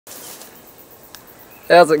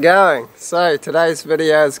How's it going? So today's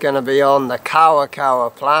video is going to be on the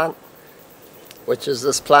Kawakawa plant, which is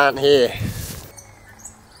this plant here.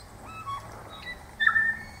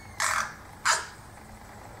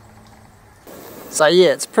 So yeah,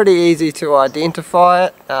 it's pretty easy to identify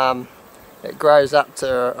it. It grows up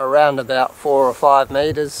to around about 4 or 5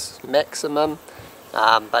 meters maximum,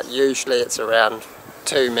 but usually it's around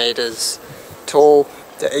 2 meters tall.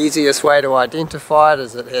 The easiest way to identify it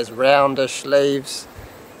is it has roundish leaves,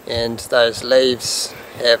 and those leaves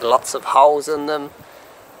have lots of holes in them,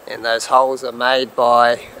 and those holes are made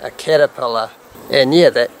by a caterpillar. And yeah,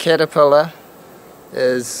 that caterpillar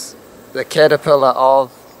is the caterpillar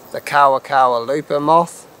of the Kawakawa looper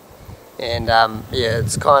moth, and yeah,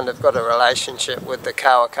 it's kind of got a relationship with the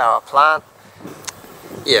Kawakawa plant.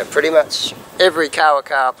 Yeah, pretty much every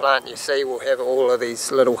Kawakawa plant you see will have all of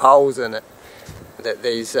these little holes in it that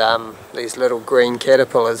these little green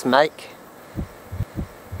caterpillars make.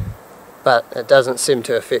 But it doesn't seem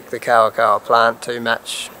to affect the Kawakawa plant too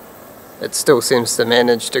much. It still seems to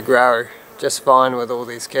manage to grow just fine with all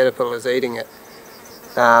these caterpillars eating it.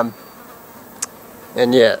 And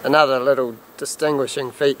yeah, another little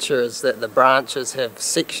distinguishing feature is that the branches have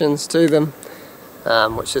sections to them,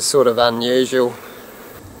 which is sort of unusual.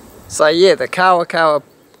 So yeah, the Kawakawa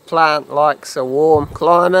plant likes a warm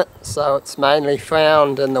climate, so it's mainly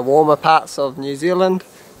found in the warmer parts of New Zealand,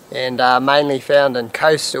 and mainly found in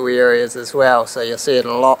coastal areas as well. So you'll see it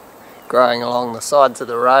a lot growing along the sides of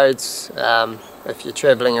the roads if you're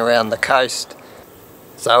travelling around the coast.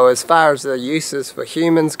 So as far as the uses for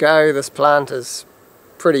humans go, this plant is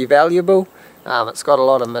pretty valuable. It's got a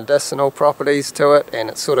lot of medicinal properties to it, and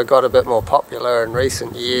it's sort of got a bit more popular in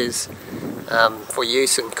recent years for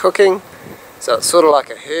use in cooking. So it's sort of like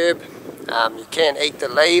a herb. You can eat the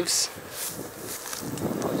leaves.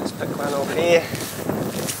 I'll just pick one off here,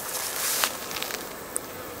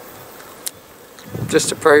 just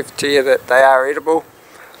to prove to you that they are edible.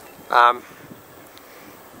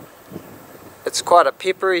 It's quite a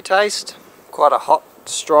peppery taste, quite a hot,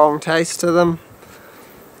 strong taste to them.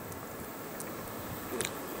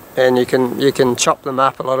 And you can chop them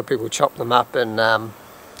up. A lot of people chop them up and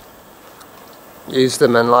use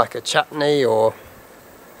them in like a chutney, or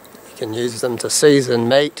you can use them to season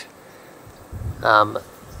meat.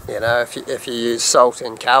 You know, if you use salt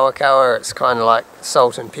in Kawakawa, it's kind of like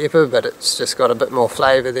salt and pepper, but it's just got a bit more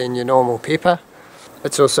flavour than your normal pepper.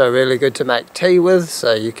 It's also really good to make tea with,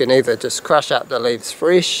 so you can either just crush up the leaves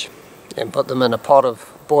fresh and put them in a pot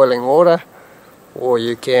of boiling water, or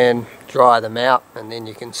you can dry them out and then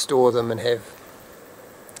you can store them and have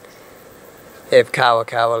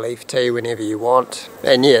Kawakawa leaf tea whenever you want.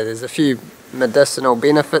 And yeah, there's a few medicinal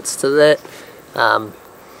benefits to that.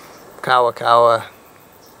 Kawakawa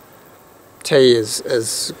tea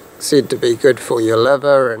is said to be good for your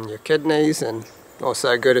liver and your kidneys, and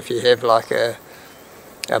also good if you have like a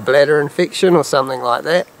bladder infection or something like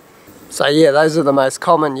that. So yeah, those are the most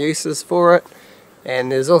common uses for it.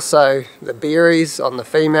 And there's also the berries on the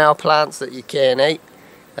female plants that you can eat.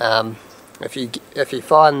 If you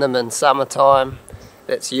find them in summertime,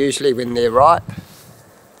 that's usually when they're ripe.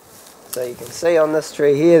 So you can see on this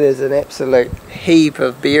tree here, there's an absolute heap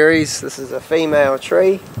of berries. This is a female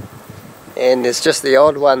tree, and there's just the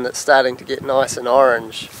odd one that's starting to get nice and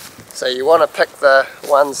orange. So you want to pick the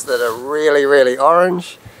ones that are really, really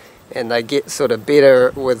orange, and they get sort of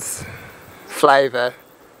better with flavour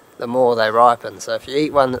the more they ripen. So if you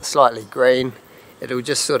eat one that's slightly green, it'll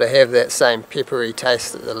just sort of have that same peppery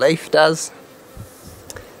taste that the leaf does.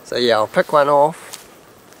 So yeah, I'll pick one off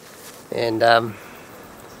and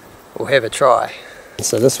we'll have a try.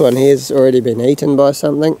 So this one here's already been eaten by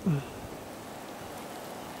something.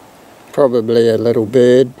 Probably a little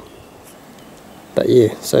bird. But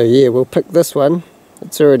yeah, so yeah, we'll pick this one.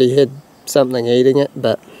 It's already had something eating it,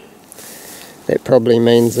 but that probably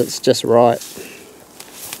means it's just right.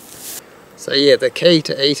 So yeah, the key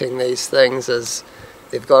to eating these things is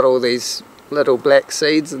they've got all these little black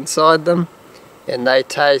seeds inside them, and they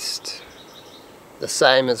taste the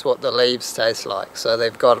same as what the leaves taste like. So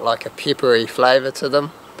they've got like a peppery flavour to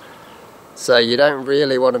them. So you don't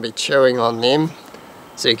really want to be chewing on them.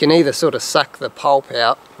 So you can either sort of suck the pulp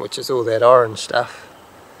out, which is all that orange stuff.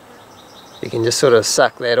 You can just sort of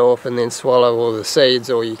suck that off and then swallow all the seeds,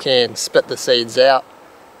 or you can spit the seeds out.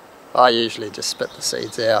 I usually just spit the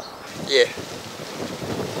seeds out. Yeah.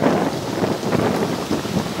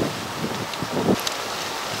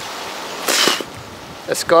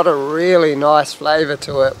 It's got a really nice flavour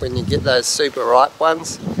to it when you get those super ripe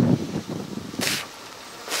ones.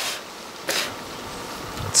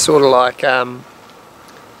 It's sort of like a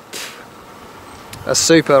a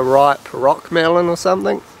super ripe rock melon or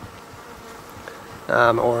something,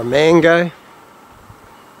 or a mango.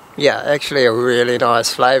 Yeah, actually a really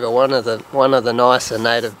nice flavour, one of the nicer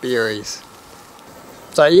native berries.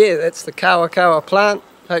 So yeah, that's the Kawakawa plant.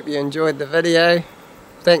 Hope you enjoyed the video.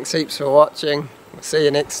 Thanks heaps for watching. We'll see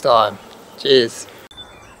you next time. Cheers.